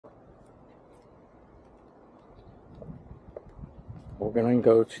we're gonna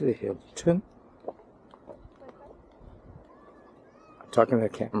go to the Hilton. I'm talking to the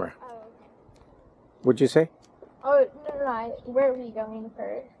camera. Oh, okay. What'd you say? Oh, no. Where are we going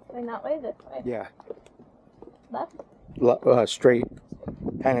first? Going that way, this way? Yeah. Left? Straight,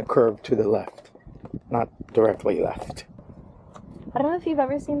 kind of curved to the left, not directly left. I don't know if you've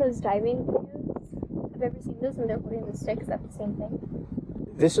ever seen those diving videos. Have you ever seen those when they're holding the stick? Is that the same thing?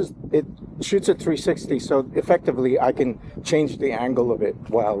 It shoots at 360, so effectively I can change the angle of it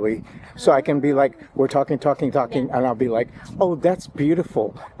so I can be like, we're talking, and I'll be like, oh, that's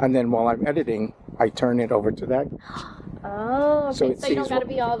beautiful. And then while I'm editing, I turn it over to that. Oh, okay. So you don't gotta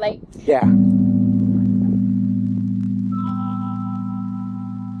be all like... Yeah.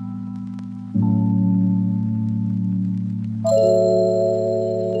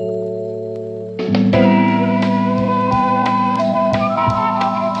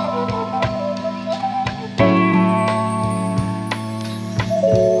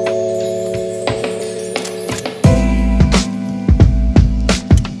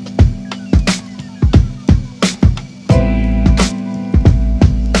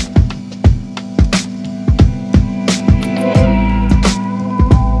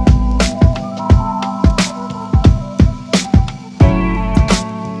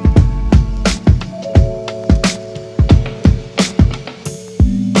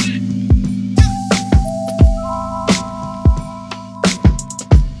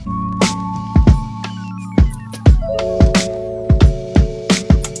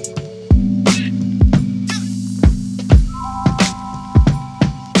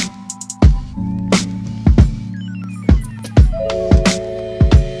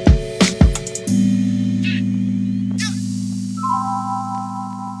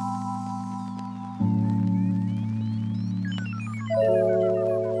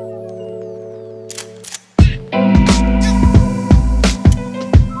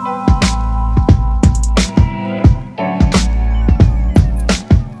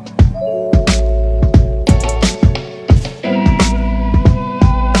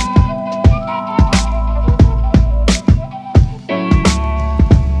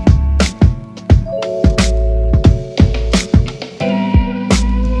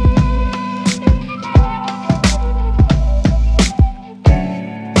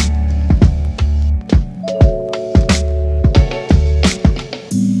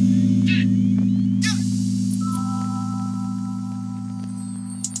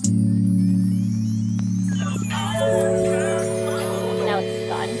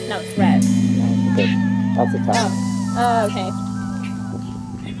 That's the time. Oh, okay.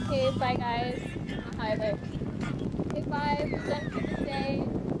 Okay, bye guys. Hi there. Okay, bye. We're done for the day.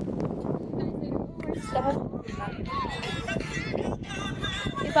 More stuff.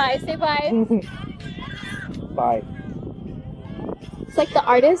 Okay, bye. Say bye. Bye. It's like the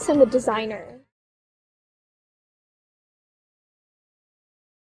artist and the designer.